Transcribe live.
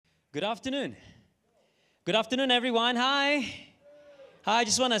Good afternoon. Good afternoon, everyone. Hi. Hi, I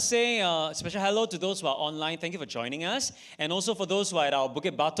just want to say a special hello to those who are online. Thank you for joining us. And also for those who are at our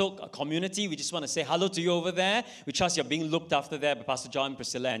Bukit Batok community, we just want to say hello to you over there. We trust you're being looked after there by Pastor John,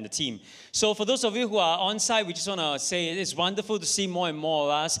 Priscilla, and the team. So for those of you who are on site, we just want to say it is wonderful to see more and more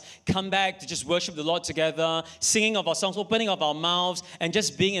of us come back to just worship the Lord together, singing of our songs, opening of our mouths, and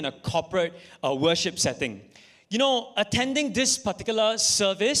just being in a corporate worship setting. You know, attending this particular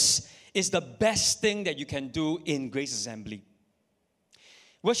service is the best thing that you can do in Grace Assembly.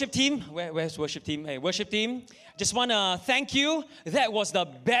 Worship team, where's worship team? Hey, worship team, just want to thank you. That was the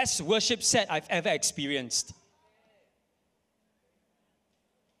best worship set I've ever experienced.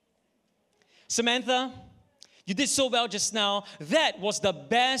 Samantha, you did so well just now. That was the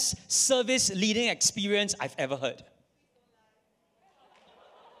best service leading experience I've ever heard.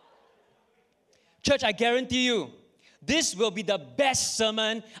 Church, I guarantee you, this will be the best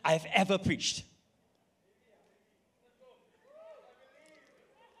sermon I've ever preached.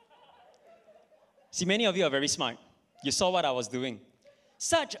 See, many of you are very smart. You saw what I was doing.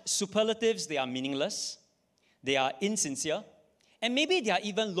 Such superlatives, they are meaningless, they are insincere, and maybe they are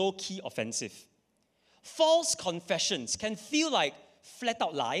even low-key offensive. False confessions can feel like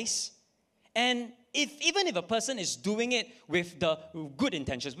flat-out lies, and even if a person is doing it with the good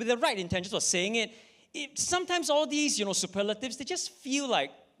intentions, with the right intentions of saying it, sometimes all these, superlatives, they just feel like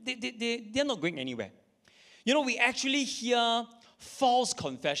they're not going anywhere. We actually hear false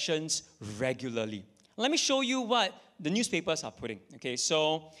confessions regularly. Let me show you what the newspapers are putting. Okay,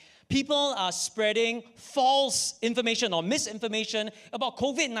 so people are spreading false information or misinformation about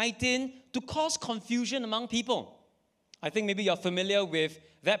COVID-19 to cause confusion among people. I think maybe you're familiar with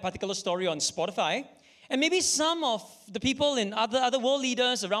that particular story on Spotify. And maybe some of the people in other world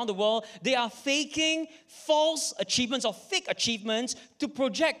leaders around the world, they are faking false achievements or fake achievements to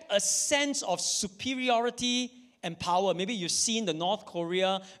project a sense of superiority and power. Maybe you've seen the North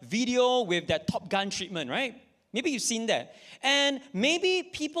Korea video with that Top Gun treatment, right? Maybe you've seen that. And maybe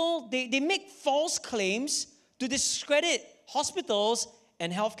people, they make false claims to discredit hospitals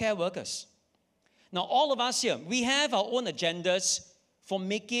and healthcare workers. Now, all of us here, we have our own agendas for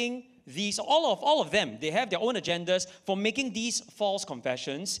making these, all of them, they have their own agendas for making these false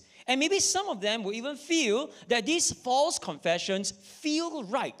confessions. And maybe some of them will even feel that these false confessions feel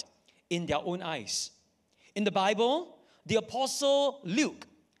right in their own eyes. In the Bible, the Apostle Luke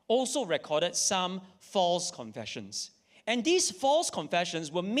also recorded some false confessions. And these false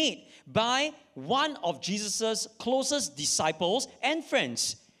confessions were made by one of Jesus' closest disciples and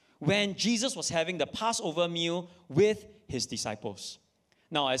friends when Jesus was having the Passover meal with his disciples.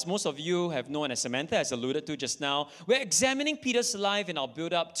 Now, as most of you have known, as Samantha has alluded to just now, we're examining Peter's life in our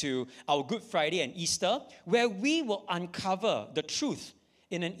build-up to our Good Friday and Easter, where we will uncover the truth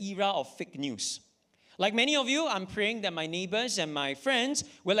in an era of fake news. Like many of you, I'm praying that my neighbors and my friends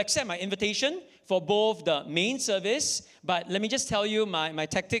will accept my invitation for both the main service, but let me just tell you, my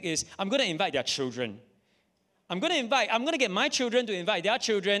tactic is I'm going to invite their children. I'm going to get my children to invite their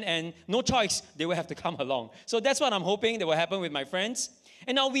children, and no choice, they will have to come along. So that's what I'm hoping that will happen with my friends.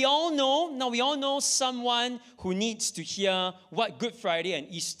 And now we all know someone who needs to hear what Good Friday and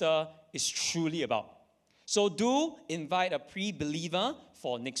Easter is truly about. So do invite a pre-believer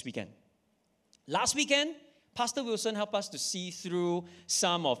for next weekend. Last weekend, Pastor Wilson helped us to see through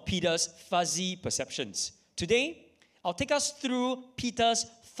some of Peter's fuzzy perceptions. Today, I'll take us through Peter's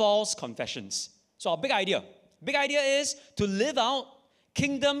false confessions. So our big idea is to live out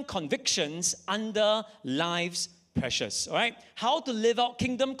kingdom convictions under life's pressures, all right? How to live out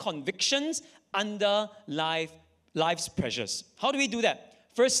kingdom convictions under life's pressures. How do we do that?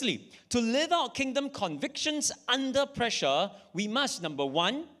 Firstly, to live out kingdom convictions under pressure, we must, number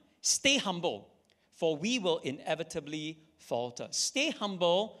one, stay humble, for we will inevitably falter. Stay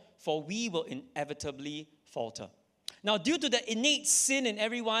humble, for we will inevitably falter. Now, due to the innate sin in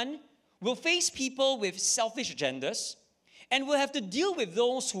everyone, we'll face people with selfish agendas, and we'll have to deal with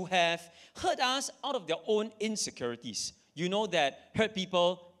those who have hurt us out of their own insecurities. You know that hurt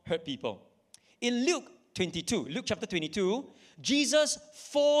people hurt people. In Luke chapter 22, Jesus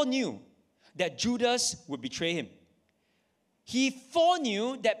foreknew that Judas would betray him. He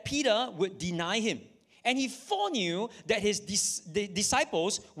foreknew that Peter would deny him. And he foreknew that his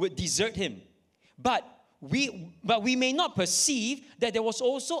disciples would desert him. But we may not perceive that there was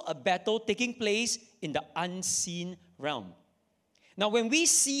also a battle taking place in the unseen realm. Now, when we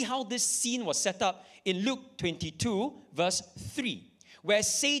see how this scene was set up in Luke 22, verse 3, where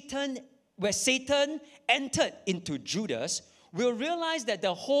Satan entered into Judas, we'll realize that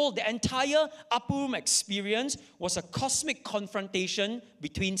the entire upper room experience was a cosmic confrontation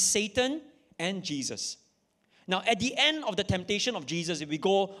between Satan and Jesus. Now, at the end of the temptation of Jesus, if we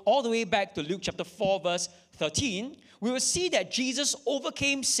go all the way back to Luke chapter 4, verse 13, we will see that Jesus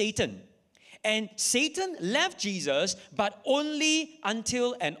overcame Satan. And Satan left Jesus, but only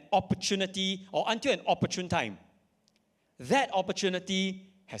until an opportune time. That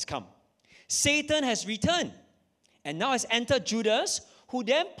opportunity has come. Satan has returned and now has entered Judas, who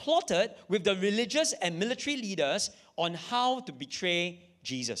then plotted with the religious and military leaders on how to betray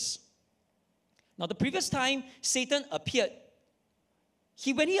Jesus. Now, the previous time Satan appeared,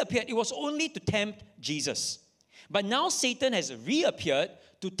 when he appeared, it was only to tempt Jesus. But now Satan has reappeared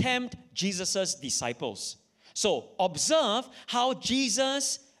to tempt Jesus' disciples. So, observe how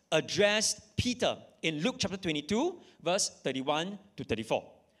Jesus addressed Peter in Luke chapter 22, verse 31 to 34.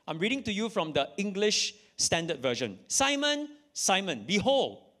 I'm reading to you from the English Standard Version. Simon, Simon,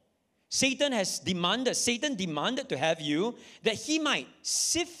 behold, Satan demanded to have you, that he might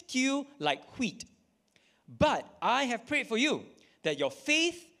sift you like wheat. But I have prayed for you, that your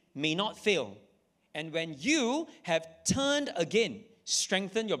faith may not fail. And when you have turned again,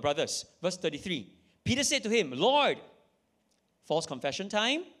 strengthen your brothers. Verse 33. Peter said to him, Lord, false confession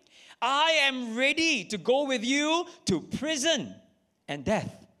time, I am ready to go with you to prison and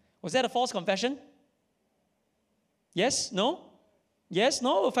death. Was that a false confession? Yes? No? Yes?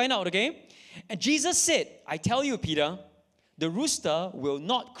 No? We'll find out, okay? And Jesus said, I tell you, Peter, the rooster will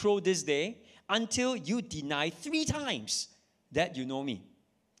not crow this day until you deny 3 times that you know me.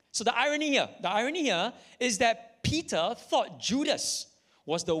 So the irony here is that Peter thought Judas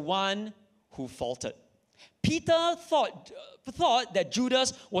was the one who faltered. Peter thought that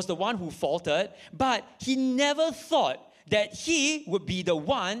Judas was the one who faltered, but he never thought that he would be the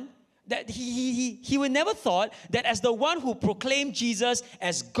one, that he would never thought that as the one who proclaimed Jesus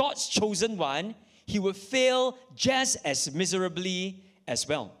as God's chosen one, he would fail just as miserably as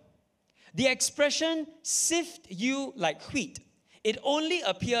well. The expression, sift you like wheat, it only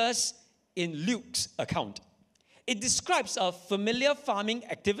appears in Luke's account. It describes a familiar farming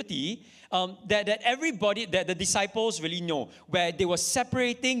activity that the disciples really know, where they were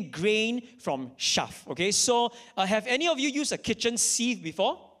separating grain from chaff. Okay, so have any of you used a kitchen sieve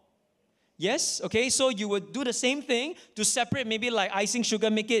before? Yes? Okay, so you would do the same thing to separate maybe like icing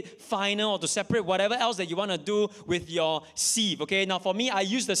sugar, make it finer, or to separate whatever else that you want to do with your sieve. Okay, now for me, I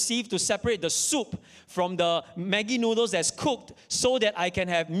use the sieve to separate the soup from the Maggi noodles that's cooked so that I can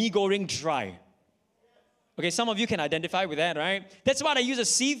have mee goreng dry. Okay, some of you can identify with that, right? That's what I use a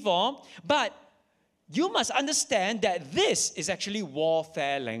sieve for. But you must understand that this is actually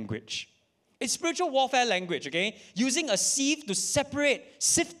warfare language. It's spiritual warfare language, okay? Using a sieve to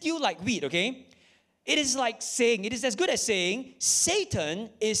sift you like wheat, okay? It is as good as saying,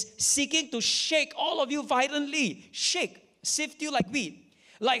 Satan is seeking to shake all of you violently. Sift you like wheat.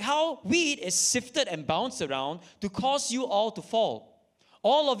 Like how wheat is sifted and bounced around to cause you all to fall.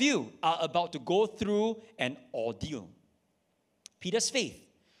 All of you are about to go through an ordeal. Peter's faith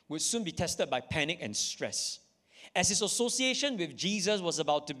would soon be tested by panic and stress, as his association with Jesus was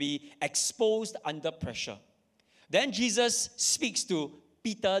about to be exposed under pressure. Then Jesus speaks to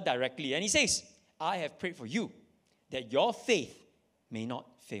Peter directly, and he says, I have prayed for you, that your faith may not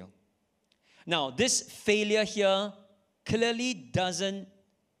fail. Now, this failure here clearly doesn't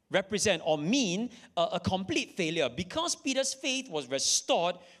represent or mean a complete failure, because Peter's faith was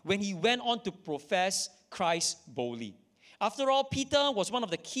restored when he went on to profess Christ boldly. After all, Peter was one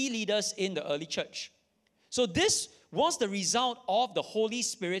of the key leaders in the early church. So this was the result of the Holy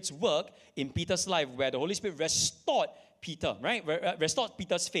Spirit's work in Peter's life, where the Holy Spirit restored Peter, right? Restored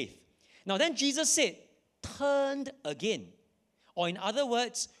Peter's faith. Now then Jesus said, turned again. Or in other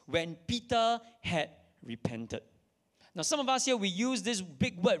words, when Peter had repented. Now some of us here, we use this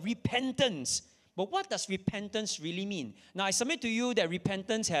big word, repentance. But what does repentance really mean? Now I submit to you that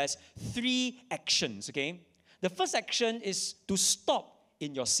repentance has 3 actions, okay? The first action is to stop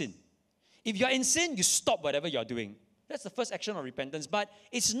in your sin. If you're in sin, you stop whatever you're doing. That's the first action of repentance. But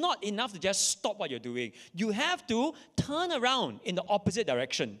it's not enough to just stop what you're doing. You have to turn around in the opposite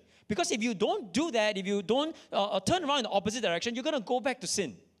direction. Because if you don't do that, if you don't turn around in the opposite direction, you're going to go back to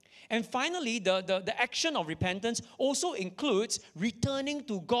sin. And finally, the action of repentance also includes returning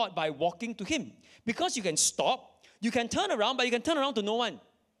to God by walking to Him. Because you can stop, you can turn around, but you can turn around to no one.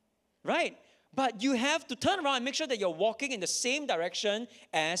 Right? But you have to turn around and make sure that you're walking in the same direction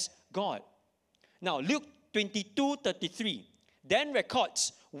as God. Now, Luke 22:33 then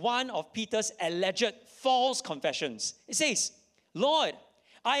records one of Peter's alleged false confessions. It says, Lord,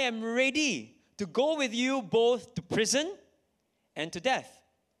 I am ready to go with you both to prison and to death.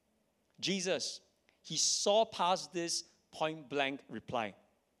 Jesus, he saw past this point-blank reply.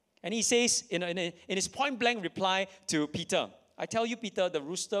 And he says in his point-blank reply to Peter, I tell you, Peter, the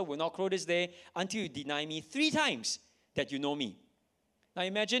rooster will not crow this day until you deny me 3 times that you know me. Now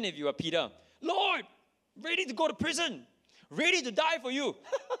imagine if you are Peter. Lord, ready to go to prison, ready to die for you.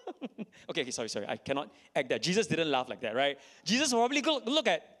 Okay, sorry. I cannot act that. Jesus didn't laugh like that, right? Jesus will probably look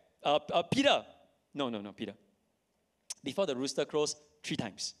at Peter. No, Peter. Before the rooster crows 3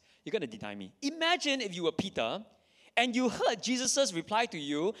 times, you're going to deny me. Imagine if you were Peter and you heard Jesus' reply to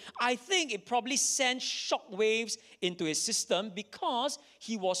you. I think it probably sent shockwaves into his system because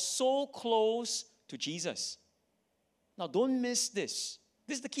he was so close to Jesus. Now, don't miss this.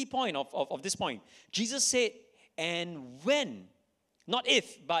 This is the key point of this point. Jesus said, and when, not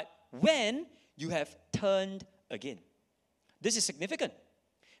if, but when you have turned again. This is significant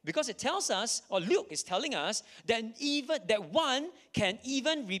because it tells us, or Luke is telling us, that one can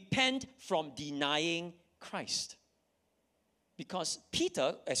even repent from denying Christ. Because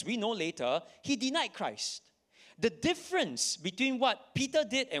Peter, as we know later, he denied Christ. The difference between what Peter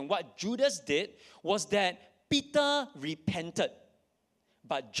did and what Judas did was that Peter repented,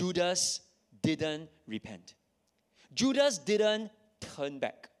 but Judas didn't repent. Judas didn't turn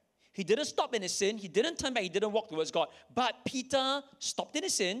back. He didn't stop in his sin. He didn't turn back. He didn't walk towards God. But Peter stopped in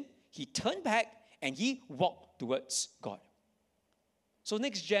his sin. He turned back and he walked towards God. So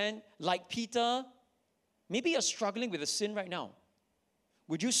next gen, like Peter, maybe you're struggling with a sin right now.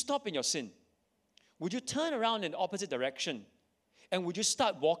 Would you stop in your sin? Would you turn around in the opposite direction? And would you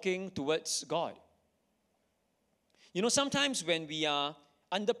start walking towards God? You know, sometimes when we are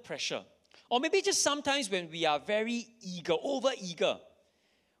under pressure, or maybe just sometimes when we are very eager, over-eager,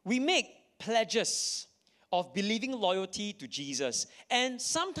 we make pledges of believing loyalty to Jesus. And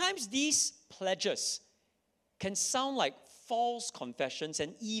sometimes these pledges can sound like false confessions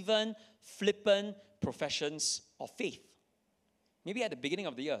and even flippant professions of faith. Maybe at the beginning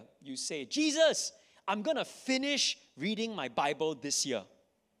of the year, you say, Jesus, I'm going to finish reading my Bible this year,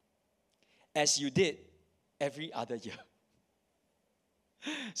 as you did every other year.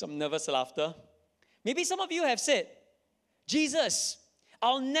 Some nervous laughter. Maybe some of you have said, Jesus,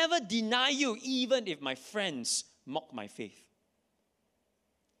 I'll never deny you even if my friends mock my faith.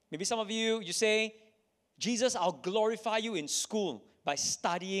 Maybe some of you say, Jesus, I'll glorify you in school by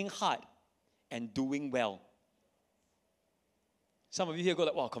studying hard and doing well. Some of you here go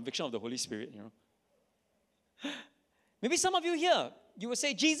like, wow, conviction of the Holy Spirit, you know. Maybe some of you here, you will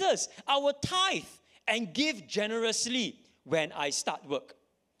say, Jesus, I will tithe and give generously when I start work.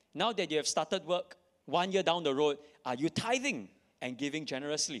 Now that you have started work, 1 year down the road, are you tithing and giving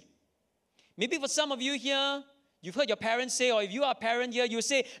generously? Maybe for some of you here, you've heard your parents say, or if you are a parent here, you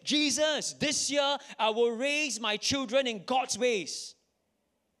say, Jesus, this year I will raise my children in God's ways.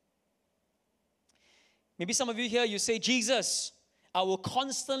 Maybe some of you here, you say, Jesus, I will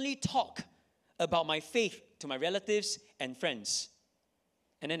constantly talk about my faith to my relatives and friends.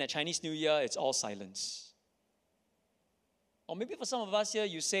 And then at Chinese New Year, it's all silence. Or maybe for some of us here,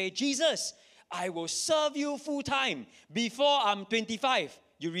 you say, Jesus, I will serve you full time. Before I'm 25,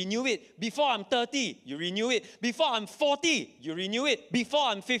 you renew it. Before I'm 30, you renew it. Before I'm 40, you renew it. Before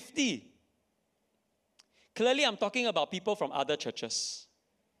I'm 50. Clearly, I'm talking about people from other churches.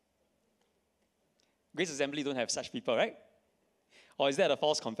 Grace Assembly don't have such people, right? Or is that a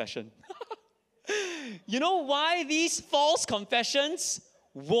false confession? You know why these false confessions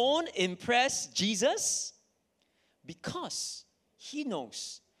won't impress Jesus? Because he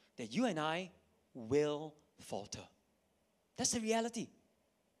knows that you and I will falter. That's the reality.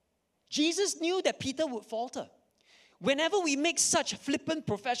 Jesus knew that Peter would falter. Whenever we make such flippant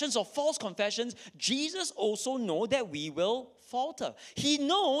professions or false confessions, Jesus also knows that we will falter. He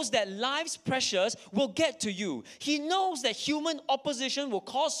knows that life's pressures will get to you. He knows that human opposition will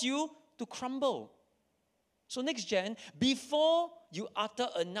cause you to crumble. So next gen, before you utter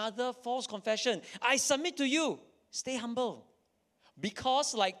another false confession, I submit to you, stay humble.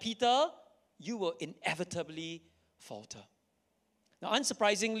 Because like Peter, you will inevitably falter. Now,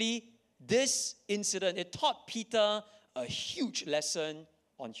 unsurprisingly, this incident, it taught Peter a huge lesson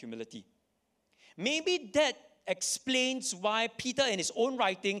on humility. Maybe that explains why Peter, in his own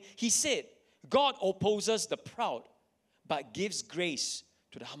writing, he said, God opposes the proud, but gives grace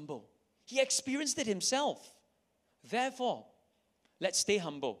to the humble. He experienced it himself. Therefore, let's stay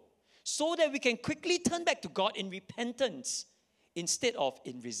humble so that we can quickly turn back to God in repentance instead of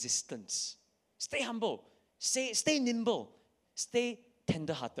in resistance. Stay humble, stay nimble, stay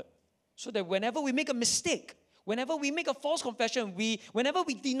tender-hearted, so that whenever we make a mistake, Whenever we make a false confession, whenever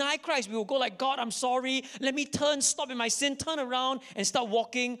we deny Christ, we will go like, God, I'm sorry. Let me stop in my sin, turn around and start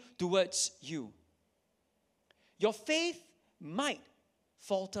walking towards you. Your faith might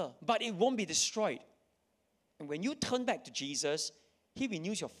falter, but it won't be destroyed. And when you turn back to Jesus, He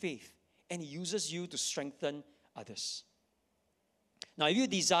renews your faith and He uses you to strengthen others. Now, if you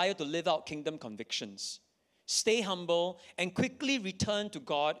desire to live out kingdom convictions, stay humble and quickly return to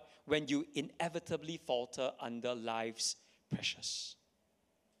God when you inevitably falter under life's pressures.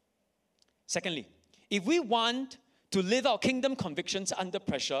 Secondly, if we want to live out kingdom convictions under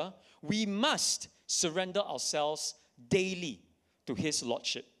pressure, we must surrender ourselves daily to His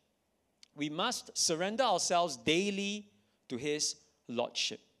Lordship. We must surrender ourselves daily to His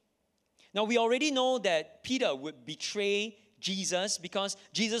Lordship. Now, we already know that Peter would betray Jesus because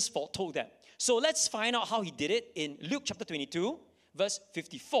Jesus foretold that. So let's find out how he did it in Luke chapter 22, verse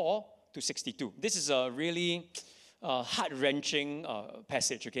 54 to 62. This is a really heart-wrenching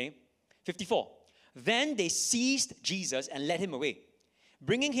passage, okay? 54. Then they seized Jesus and led Him away,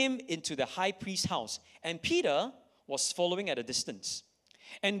 bringing Him into the high priest's house. And Peter was following at a distance.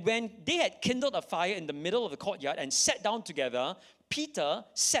 And when they had kindled a fire in the middle of the courtyard and sat down together, Peter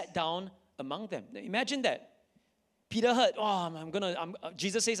sat down among them. Now, imagine that. Peter heard,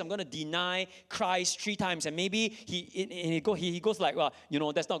 Jesus says, I'm going to deny Christ 3 times. And maybe he goes like, well,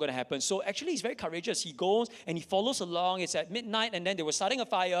 that's not going to happen. So actually, he's very courageous. He goes and he follows along. It's at midnight and then they were starting a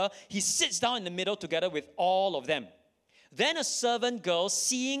fire. He sits down in the middle together with all of them. Then a servant girl,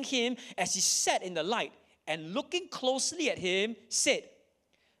 seeing him as he sat in the light and looking closely at him, said,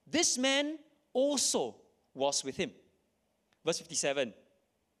 this man also was with him. Verse 57.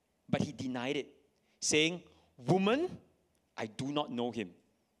 But he denied it, saying, woman, I do not know him.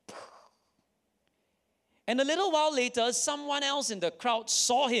 And a little while later, someone else in the crowd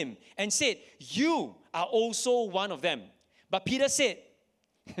saw him and said, you are also one of them. But Peter said,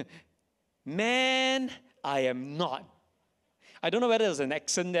 man, I am not. I don't know whether there's an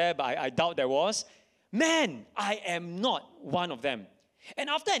accent there, but I doubt there was. Man, I am not one of them.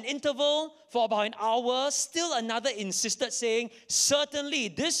 And after an interval for about an hour, still another insisted, saying, certainly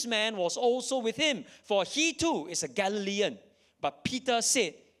this man was also with him, for he too is a Galilean. But Peter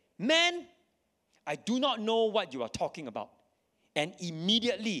said, man, I do not know what you are talking about. And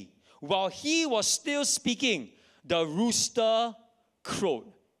immediately, while he was still speaking, the rooster crowed.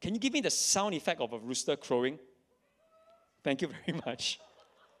 Can you give me the sound effect of a rooster crowing? Thank you very much.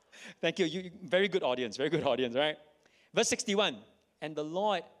 Thank you. Very good audience, right? Verse 61. And the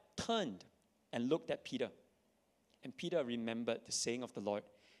Lord turned and looked at Peter. And Peter remembered the saying of the Lord,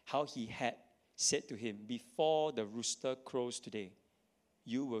 how He had said to him, before the rooster crows today,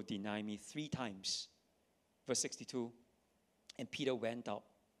 you will deny me 3 times. Verse 62, and Peter went out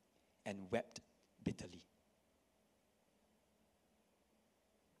and wept bitterly.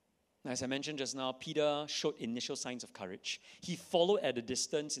 Now, as I mentioned just now, Peter showed initial signs of courage. He followed at a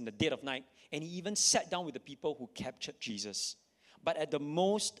distance in the dead of night, and he even sat down with the people who captured Jesus. But at the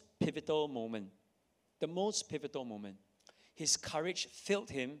most pivotal moment, his courage failed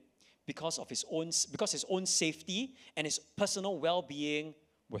him because his own safety and his personal well-being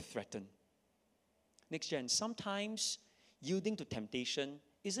were threatened. Next gen, sometimes yielding to temptation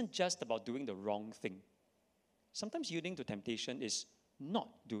isn't just about doing the wrong thing. Sometimes yielding to temptation is not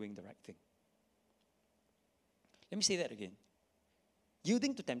doing the right thing. Let me say that again.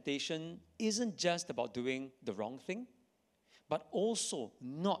 Yielding to temptation isn't just about doing the wrong thing, but also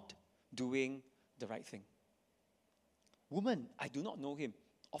not doing the right thing. Woman, I do not know him.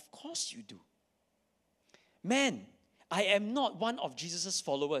 Of course you do. Man, I am not one of Jesus'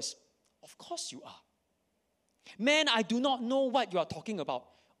 followers. Of course you are. Man, I do not know what you are talking about.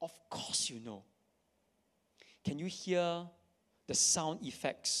 Of course you know. Can you hear the sound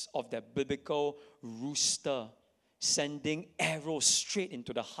effects of that biblical rooster sending arrows straight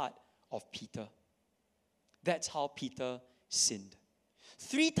into the heart of Peter? That's how Peter sinned.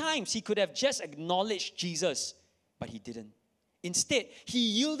 3 times he could have just acknowledged Jesus, but he didn't. Instead, he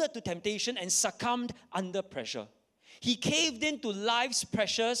yielded to temptation and succumbed under pressure. He caved into life's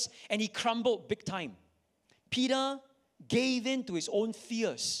pressures and he crumbled big time. Peter gave in to his own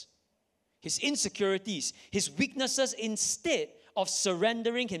fears, his insecurities, his weaknesses, instead of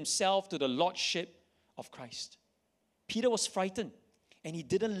surrendering himself to the lordship of Christ. Peter was frightened and he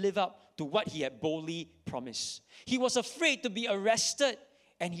didn't live up to what he had boldly promised. He was afraid to be arrested,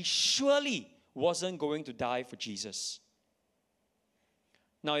 and he surely wasn't going to die for Jesus.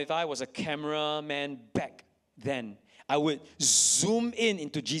 Now, if I was a cameraman back then, I would zoom in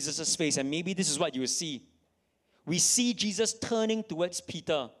into Jesus' face, and maybe this is what you will see. We see Jesus turning towards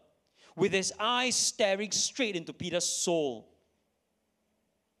Peter, with his eyes staring straight into Peter's soul.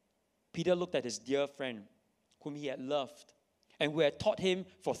 Peter looked at his dear friend, whom he had loved, and who had taught him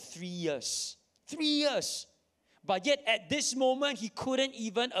for 3 years. 3 years. But yet at this moment, he couldn't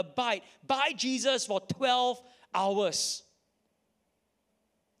even abide by Jesus for 12 hours.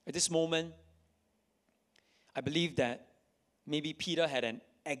 At this moment, I believe that maybe Peter had an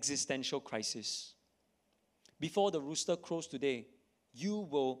existential crisis. Before the rooster crows today, you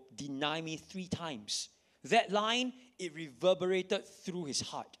will deny me 3 times. That line, it reverberated through his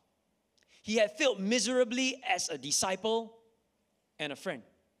heart. He had failed miserably as a disciple and a friend.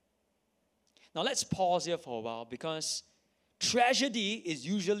 Now let's pause here for a while, because tragedy is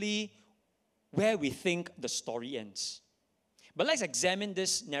usually where we think the story ends. But let's examine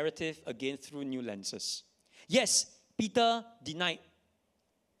this narrative again through new lenses. Yes, Peter denied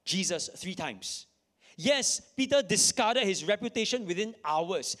Jesus 3 times. Yes, Peter discarded his reputation within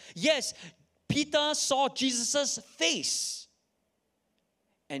hours. Yes, Peter saw Jesus' face.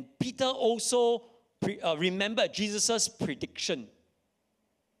 And Peter also remembered Jesus' prediction.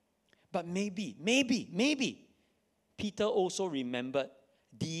 But maybe, Peter also remembered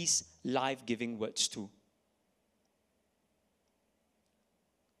these life-giving words too.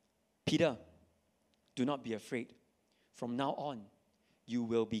 Peter, do not be afraid. From now on, you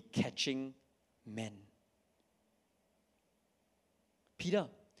will be catching men. Peter,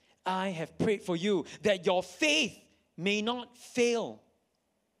 I have prayed for you that your faith may not fail.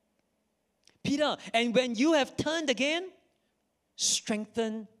 Peter, and when you have turned again,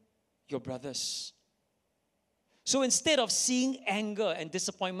 strengthen your brothers. So instead of seeing anger and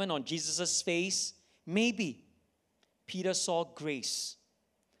disappointment on Jesus' face, maybe Peter saw grace,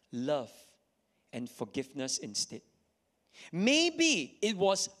 love, and forgiveness instead. Maybe it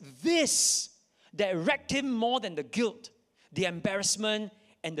was this that wrecked him more than the guilt, the embarrassment,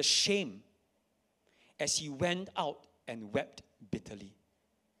 and the shame as he went out and wept bitterly.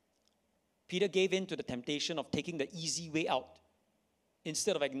 Peter gave in to the temptation of taking the easy way out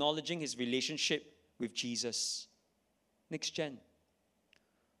instead of acknowledging his relationship with Jesus. Next gen,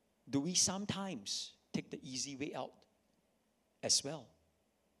 do we sometimes take the easy way out as well?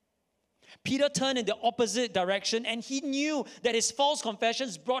 Peter turned in the opposite direction, and he knew that his false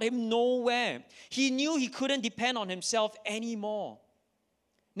confessions brought him nowhere. He knew he couldn't depend on himself anymore.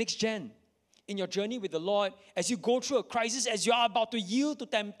 Next gen, in your journey with the Lord, as you go through a crisis, as you are about to yield to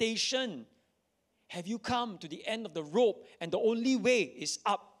temptation, have you come to the end of the rope and the only way is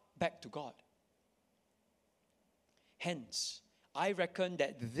up back to God? Hence, I reckon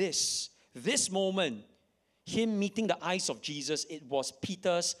that this moment, him meeting the eyes of Jesus, it was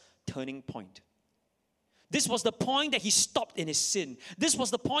Peter's turning point. This was the point that he stopped in his sin. This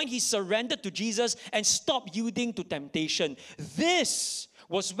was the point he surrendered to Jesus and stopped yielding to temptation. This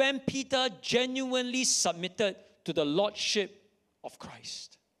was when Peter genuinely submitted to the Lordship of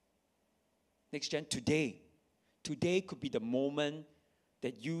Christ. Next gen, today could be the moment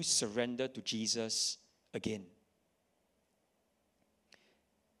that you surrender to Jesus again.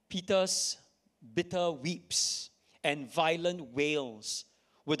 Peter's bitter weeps and violent wails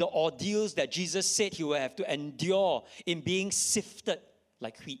were the ordeals that Jesus said he would have to endure in being sifted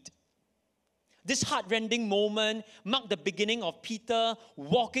like wheat. This heart-rending moment marked the beginning of Peter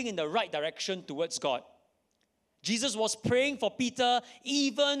walking in the right direction towards God. Jesus was praying for Peter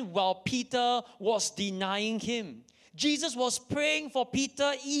even while Peter was denying him. Jesus was praying for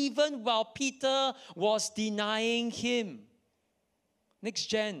Peter even while Peter was denying him. Next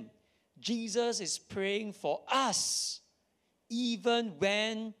gen, Jesus is praying for us even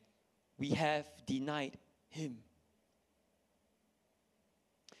when we have denied him.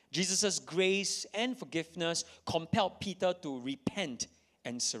 Jesus' grace and forgiveness compelled Peter to repent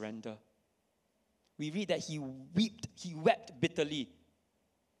and surrender. We read that he wept bitterly.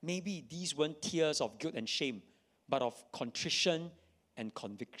 Maybe these weren't tears of guilt and shame, but of contrition and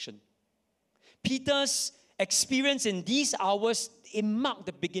conviction. Peter's experience in these hours, it marked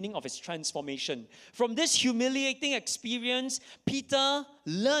the beginning of his transformation. From this humiliating experience, Peter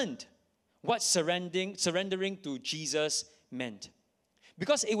learned what surrendering to Jesus meant.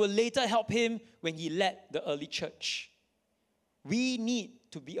 Because it will later help him when he led the early church. We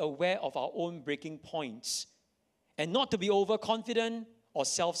need to be aware of our own breaking points and not to be overconfident or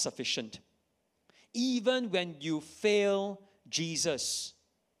self-sufficient. Even when you fail Jesus,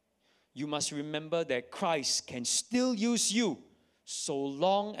 you must remember that Christ can still use you so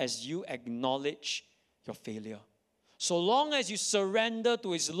long as you acknowledge your failure. So long as you surrender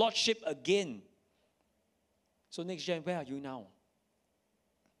to his lordship again. So next gen, where are you now?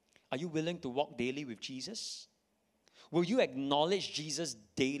 Are you willing to walk daily with Jesus? Will you acknowledge Jesus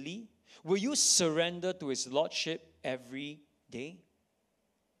daily? Will you surrender to His Lordship every day?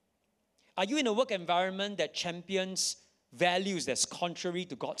 Are you in a work environment that champions values that's contrary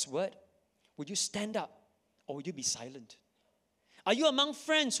to God's word? Would you stand up or would you be silent? Are you among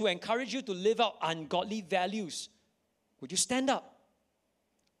friends who encourage you to live out ungodly values? Would you stand up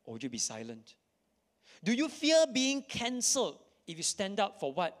or would you be silent? Do you fear being cancelled if you stand up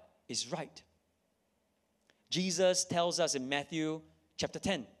for what is right? Jesus tells us in Matthew chapter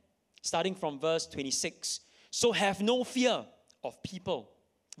 10, starting from verse 26, so have no fear of people.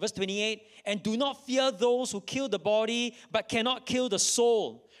 Verse 28, and do not fear those who kill the body but cannot kill the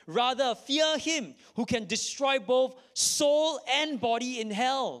soul. Rather, fear Him who can destroy both soul and body in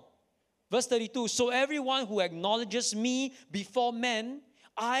hell. Verse 32, so everyone who acknowledges me before men,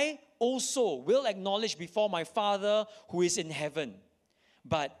 I also will acknowledge before my Father who is in heaven.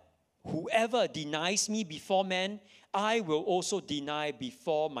 But whoever denies me before men, I will also deny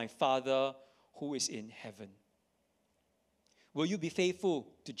before my Father who is in heaven. Will you be faithful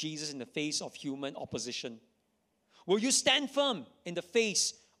to Jesus in the face of human opposition? Will you stand firm in the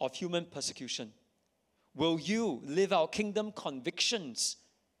face of human persecution? Will you live out kingdom convictions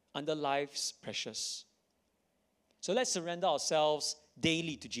under life's pressures? So let's surrender ourselves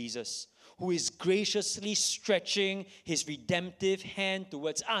daily to Jesus, who is graciously stretching His redemptive hand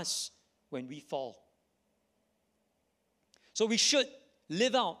towards us when we fall. So we should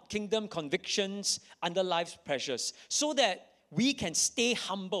live out kingdom convictions under life's pressures so that we can stay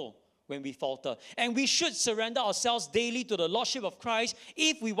humble when we falter. And we should surrender ourselves daily to the Lordship of Christ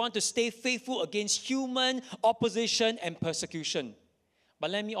if we want to stay faithful against human opposition and persecution.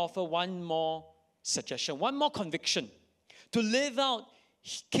 But let me offer one more suggestion, one more conviction. To live out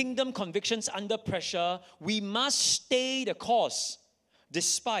kingdom convictions under pressure, we must stay the course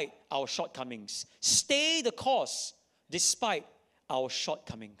despite our shortcomings. Stay the course despite our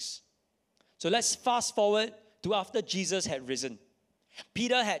shortcomings. So let's fast forward to after Jesus had risen.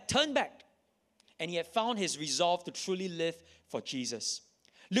 Peter had turned back and he had found his resolve to truly live for Jesus.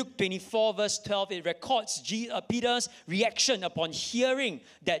 Luke 24 verse 12, it records Peter's reaction upon hearing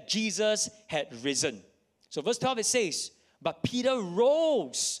that Jesus had risen. So verse 12 it says, but Peter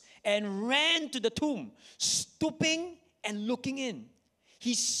rose and ran to the tomb, stooping and looking in.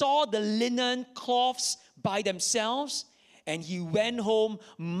 He saw the linen cloths by themselves and he went home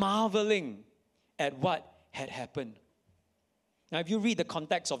marveling at what had happened. Now, if you read the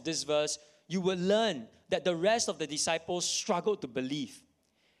context of this verse, you will learn that the rest of the disciples struggled to believe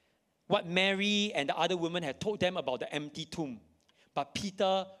what Mary and the other women had told them about the empty tomb. But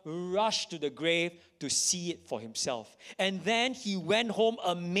Peter rushed to the grave to see it for himself. And then he went home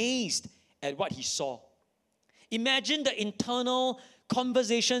amazed at what he saw. Imagine the internal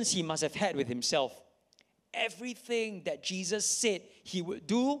conversations he must have had with himself. Everything that Jesus said he would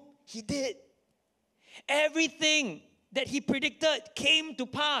do, he did. Everything that he predicted came to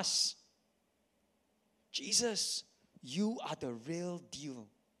pass. Jesus, you are the real deal.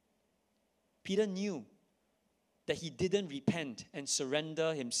 Peter knew that he didn't repent and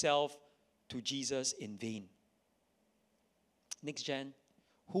surrender himself to Jesus in vain. Next gen,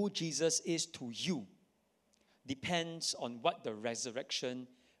 who Jesus is to you depends on what the resurrection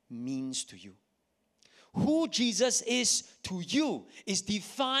means to you. Who Jesus is to you is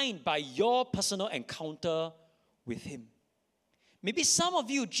defined by your personal encounter with Him. Maybe some of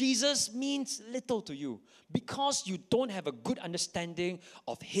you, Jesus means little to you because you don't have a good understanding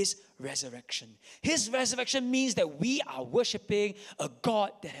of His resurrection. His resurrection means that we are worshiping a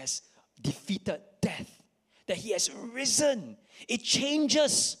God that has defeated death, that He has risen. It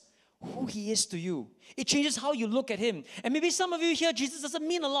changes who He is to you. It changes how you look at Him. And maybe some of you here, Jesus doesn't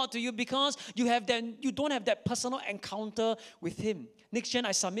mean a lot to you because you don't have that personal encounter with Him. Next gen,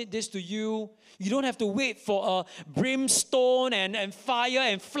 I submit this to you. You don't have to wait for a brimstone and fire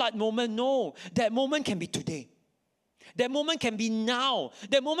and flood moment. No, that moment can be today. That moment can be now.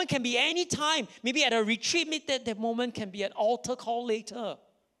 That moment can be any time. Maybe at a retreat, that moment can be an altar call later.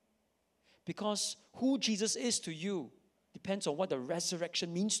 Because who Jesus is to you depends on what the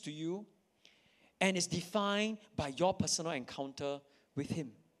resurrection means to you and is defined by your personal encounter with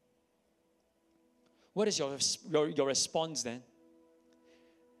Him. What is your response then?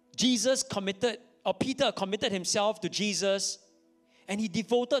 Peter committed himself to Jesus and he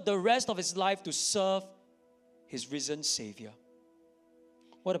devoted the rest of his life to serve his risen Savior.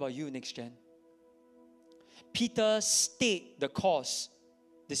 What about you, next gen? Peter stayed the course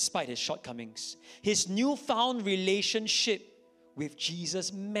despite his shortcomings. His newfound relationship with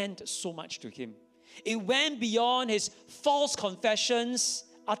Jesus meant so much to him. It went beyond his false confessions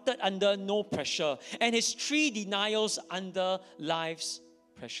uttered under no pressure and his 3 denials under life's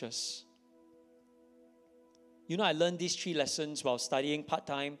precious. You know, I learned these 3 lessons while studying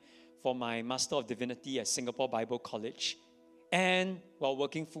part-time for my Master of Divinity at Singapore Bible College and while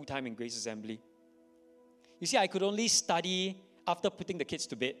working full-time in Grace Assembly. You see, I could only study after putting the kids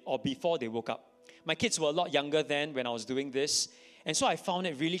to bed or before they woke up. My kids were a lot younger then when I was doing this, and so I found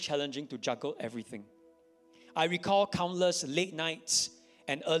it really challenging to juggle everything. I recall countless late nights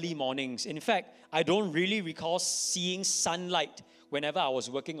and early mornings. In fact, I don't really recall seeing sunlight whenever I was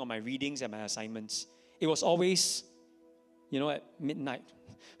working on my readings and my assignments. It was always, at midnight.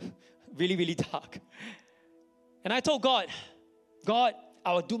 Really, really dark. And I told God,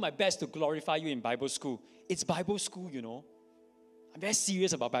 I will do my best to glorify you in Bible school. It's Bible school, I'm very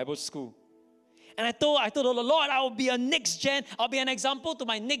serious about Bible school. And I told the Lord, I will be I'll be an example to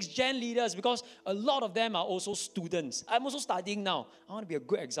my next gen leaders, because a lot of them are also students. I'm also studying now. I want to be a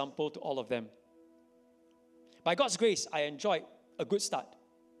good example to all of them. By God's grace, I enjoyed a good start.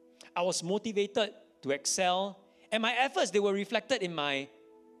 I was motivated to excel, and my efforts, they were reflected in my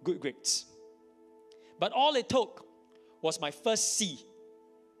good grades. But all it took was my first C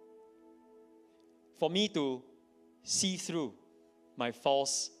for me to see through my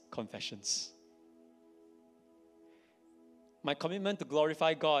false confessions. My commitment to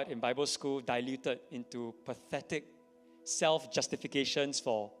glorify God in Bible school diluted into pathetic self-justifications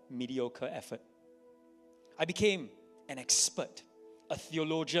for mediocre effort. I became an expert, a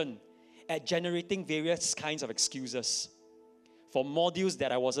theologian, at generating various kinds of excuses for modules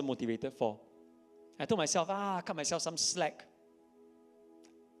that I wasn't motivated for. I told myself, cut myself some slack.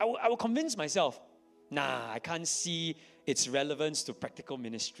 I will convince myself, I can't see its relevance to practical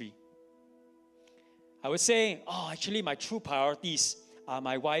ministry. I would say, actually my true priorities are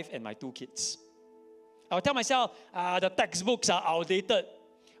my wife and my 2 kids. I would tell myself, the textbooks are outdated.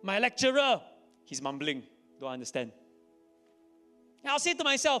 My lecturer, he's mumbling, don't understand. I'll say to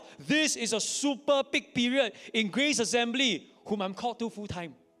myself, this is a super peak period in Grace Assembly, whom I'm called to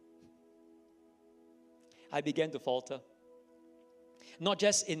full-time. I began to falter. Not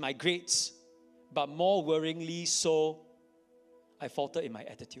just in my grades, but more worryingly so, I faltered in my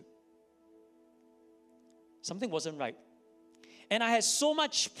attitude. Something wasn't right. And I had so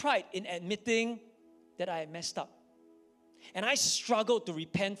much pride in admitting that I had messed up. And I struggled to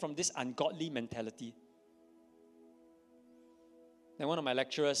repent from this ungodly mentality. Then one of my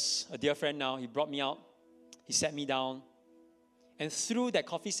lecturers, a dear friend now, he brought me out. He sat me down. And through that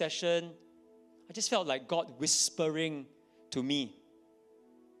coffee session, I just felt like God whispering to me.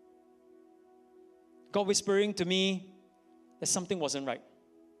 God whispering to me that something wasn't right.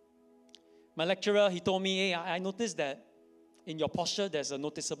 My lecturer, he told me, hey, I noticed that in your posture, there's a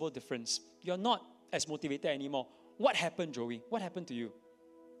noticeable difference. You're not as motivated anymore. What happened, Joey? What happened to you?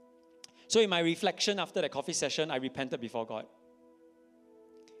 So in my reflection after the coffee session, I repented before God.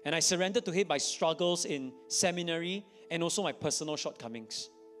 And I surrendered to Him my struggles in seminary and also my personal shortcomings.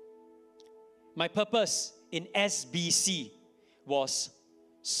 My purpose in SBC was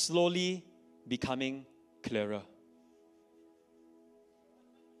slowly becoming clearer.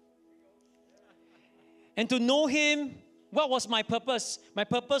 And to know Him, what was my purpose? My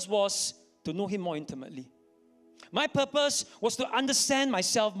purpose was to know Him more intimately. My purpose was to understand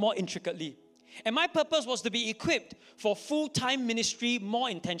myself more intricately. And my purpose was to be equipped for full-time ministry more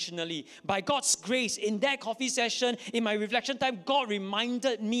intentionally. By God's grace, in that coffee session, in my reflection time, God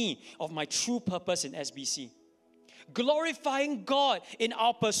reminded me of my true purpose in SBC. Glorifying God in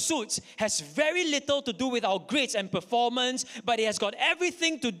our pursuits has very little to do with our grades and performance, but it has got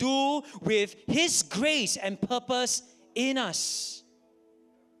everything to do with His grace and purpose in us.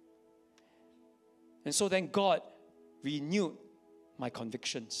 And so then God renewed my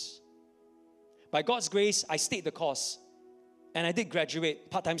convictions. By God's grace, I stayed the course and I did graduate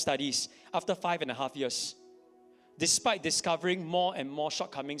part-time studies after 5.5 years, despite discovering more and more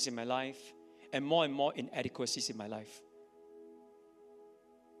shortcomings in my life and more inadequacies in my life.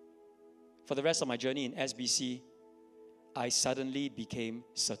 For the rest of my journey in SBC, I suddenly became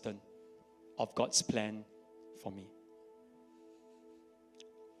certain of God's plan for me.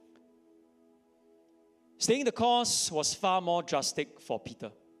 Staying the course was far more drastic for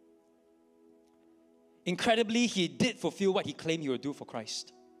Peter. Incredibly, he did fulfill what he claimed he would do for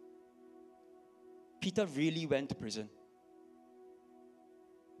Christ. Peter really went to prison.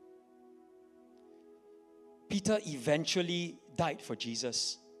 Peter eventually died for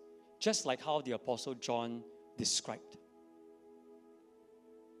Jesus, just like how the Apostle John described.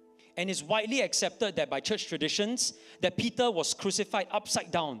 And it's widely accepted that by church traditions, that Peter was crucified upside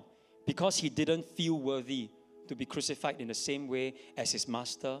down because he didn't feel worthy to be crucified in the same way as his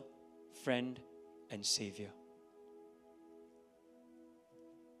master, friend, and Savior.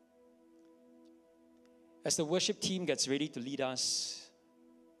 As the worship team gets ready to lead us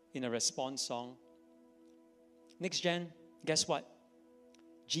in a response song, next gen, guess what?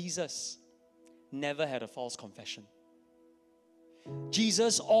 Jesus never had a false confession.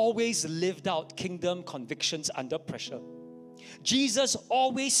 Jesus always lived out kingdom convictions under pressure. Jesus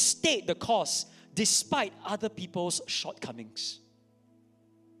always stayed the course despite other people's shortcomings.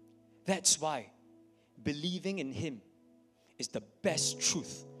 That's why believing in Him is the best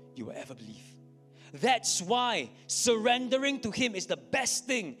truth you will ever believe. That's why surrendering to Him is the best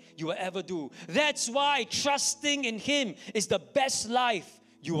thing you will ever do. That's why trusting in Him is the best life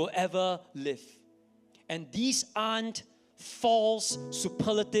you will ever live. And these aren't false,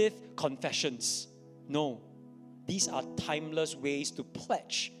 superlative confessions. No, these are timeless ways to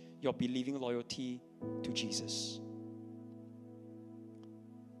pledge your believing loyalty to Jesus.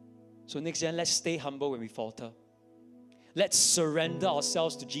 So next year, let's stay humble when we falter. Let's surrender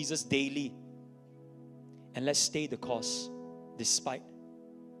ourselves to Jesus daily. And let's stay the course despite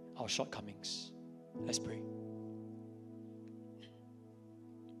our shortcomings. Let's pray.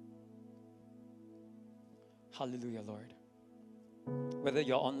 Hallelujah, Lord. Whether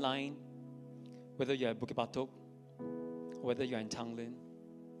you're online, whether you're at Bukit Batok, or whether you're in Tanglin,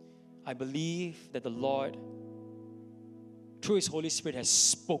 I believe that the Lord, through His Holy Spirit, has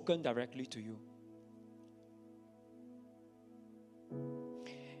spoken directly to you.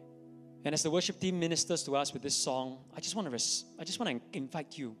 And as the worship team ministers to us with this song, I just want to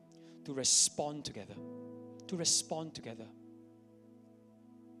invite you to respond together. To respond together.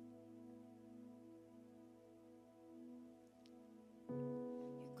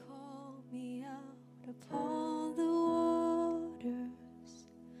 You call me out upon the waters,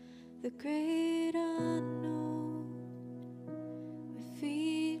 the great unknown, where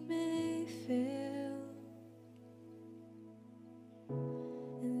feet may fail,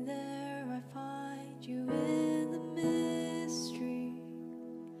 and there I find you in the mystery,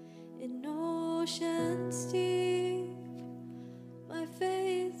 in oceans deep, my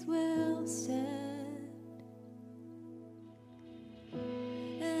faith will stand.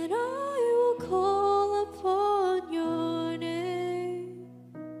 And I will call upon your name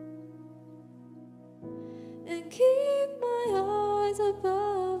and keep my eyes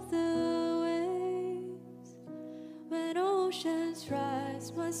above the waves. When oceans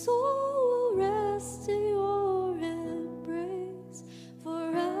rise, my soul will rest in your embrace.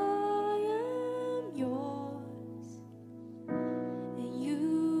 For I am yours, and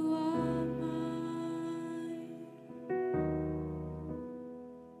you are mine.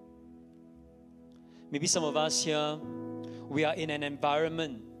 Maybe some of us here, we are in an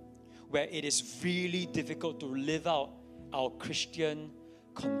environment where it is really difficult to live out our Christian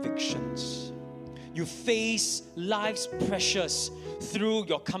convictions. You face life's pressures through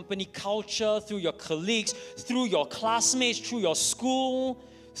your company culture, through your colleagues, through your classmates, through your school,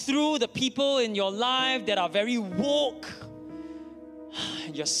 through the people in your life that are very woke.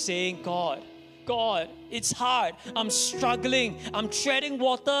 And you're saying, God, it's hard. I'm struggling. I'm treading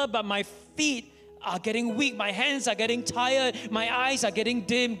water, but my feet are getting weak. My hands are getting tired. My eyes are getting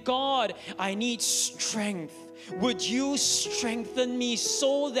dim. God, I need strength. Would you strengthen me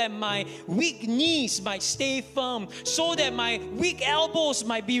so that my weak knees might stay firm, so that my weak elbows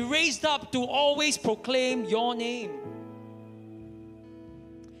might be raised up to always proclaim your name?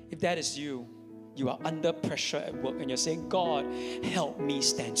 If that is you, you are under pressure at work and you're saying, God, help me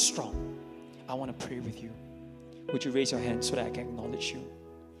stand strong. I want to pray with you. Would you raise your hand so that I can acknowledge you?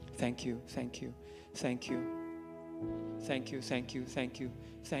 Thank you, thank you, thank you. Thank you, thank you, thank you,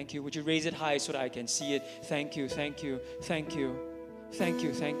 thank you. Would you raise it high so that I can see it? Thank you, thank you, thank you, thank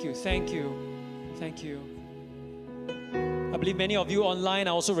you, thank you, thank you, thank you. I believe many of you online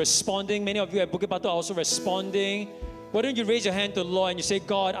are also responding. Many of you at Bukit Batok are also responding. Why don't you raise your hand to the Lord and you say,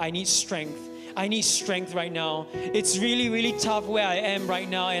 God, I need strength. I need strength right now. It's really, really tough where I am right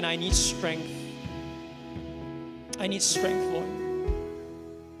now and I need strength. I need strength, Lord.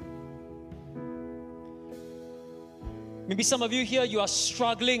 Maybe some of you here, you are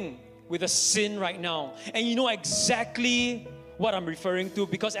struggling with a sin right now. And you know exactly what I'm referring to,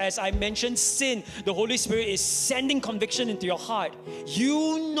 because as I mentioned, sin, the Holy Spirit is sending conviction into your heart.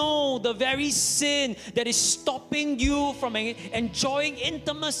 You know the very sin that is stopping you from enjoying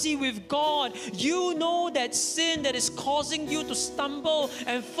intimacy with God. You know that sin that is causing you to stumble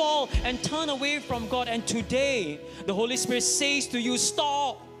and fall and turn away from God. And today, the Holy Spirit says to you,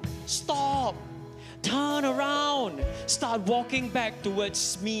 stop, turn around, start walking back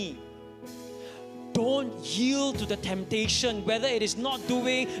towards me. Don't yield to the temptation, whether it is not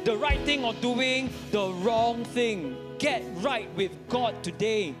doing the right thing or doing the wrong thing. Get right with God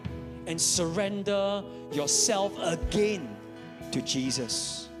today and surrender yourself again to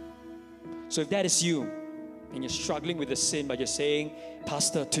Jesus. So if that is you, and you're struggling with the sin, but you're saying,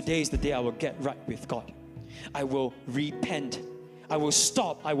 Pastor, today is the day I will get right with God. I will repent. I will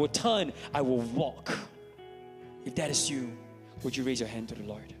stop. I will turn. I will walk. If that is you, would you raise your hand to the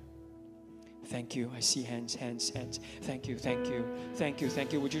Lord? Thank you. I see hands, hands, hands. Thank you, thank you, thank you,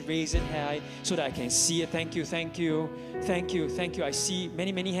 thank you. Would you raise it high so that I can see it? Thank you, thank you, thank you, thank you. I see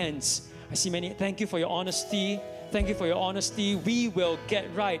many, many hands. I see many. Thank you for your honesty. Thank you for your honesty. We will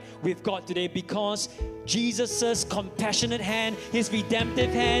get right with God today because Jesus' compassionate hand, His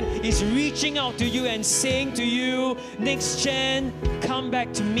redemptive hand is reaching out to you and saying to you, next gen, come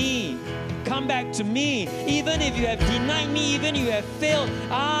back to me. Come back to me. Even if you have denied me, even if you have failed,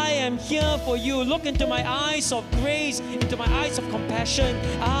 I am here for you. Look into my eyes of grace, into my eyes of compassion.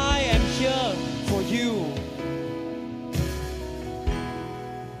 I am here for you.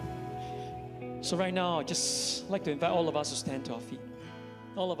 So right now, I'd just like to invite all of us to stand to our feet.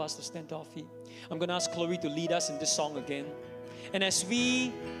 All of us to stand to our feet. I'm going to ask Chloe to lead us in this song again. And as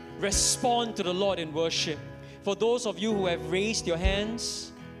we respond to the Lord in worship, for those of you who have raised your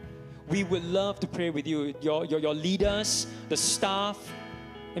hands, we would love to pray with you, your leaders, the staff,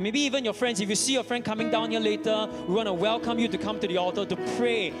 and maybe even your friends. If you see your friend coming down here later, we want to welcome you to come to the altar to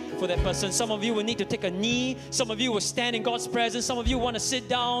pray for that person. Some of you will need to take a knee. Some of you will stand in God's presence. Some of you want to sit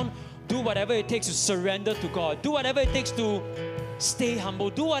down. Do whatever it takes to surrender to God. Do whatever it takes to stay humble.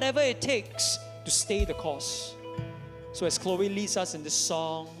 Do whatever it takes to stay the course. So as Chloe leads us in this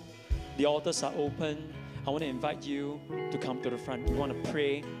song, the altars are open. I want to invite you to come to the front. We want to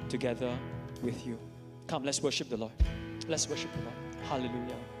pray together with you. Come, let's worship the Lord. Let's worship the Lord.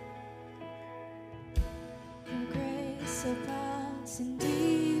 Hallelujah. Your grace abounds in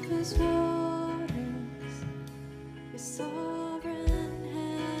deepest waters. Your sovereign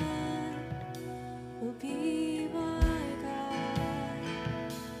hand will be my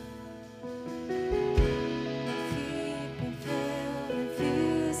guide. My feet may fail when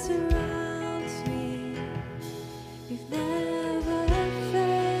fear surrounds me. You've never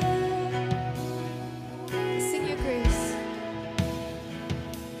failed. Sing your grace.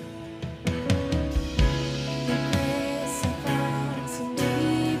 Your grace abounds in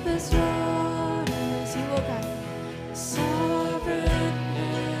deepest waters. You will guide. Sovereign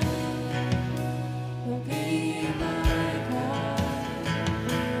hand will be my guide.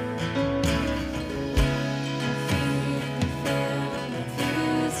 My feet may fail when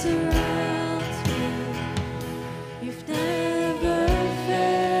fear surrounds me. You've never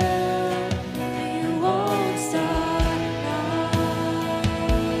failed, and you won't start now.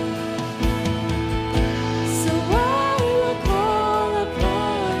 So I will call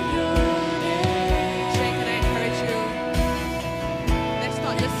upon your name. Shane, can I encourage you? Let's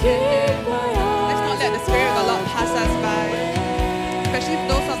not just sit here. Keep my Let's not let the Spirit of the Lord pass us by. Especially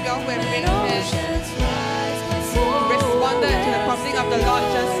those of y'all who have raised hands, oceans rise, my soul responded to the prompting of the Lord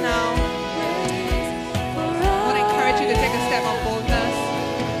just now. I want to encourage you to take a step of boldness,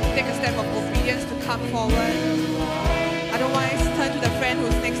 take a step of obedience to come forward. Otherwise, turn to the friend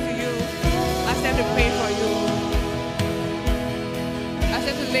who's next to you. Ask them to pray for you. Ask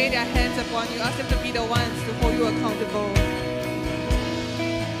them to lay their hands upon you. Ask them to be the ones to hold you accountable.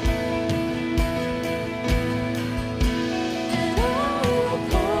 and I will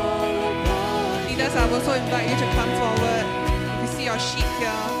call upon Leaders, I also invite you to come forward. If you see your sheep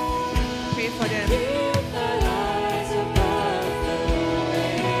here, pray for them. Keep my eyes above the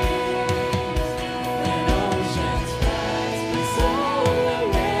waves. When oceans rise, my soul will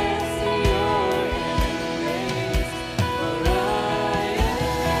rest in your embrace. For I am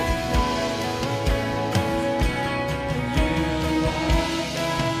yours, and you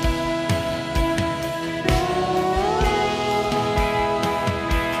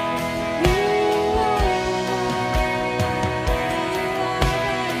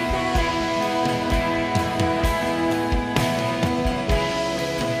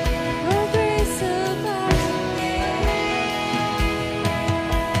Your grace abounds in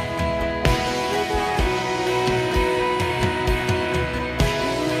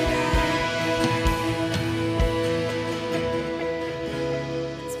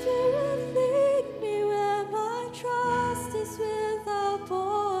Spirit, lead me where my trust is without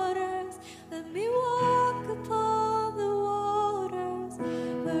borders. Let me walk upon the waters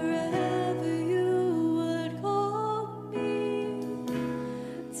wherever you would call me.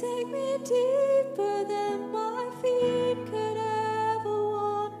 Take me deeper than my feet could ever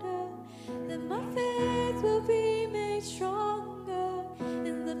wander. Then my faith will be made stronger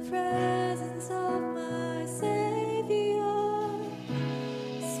in the presence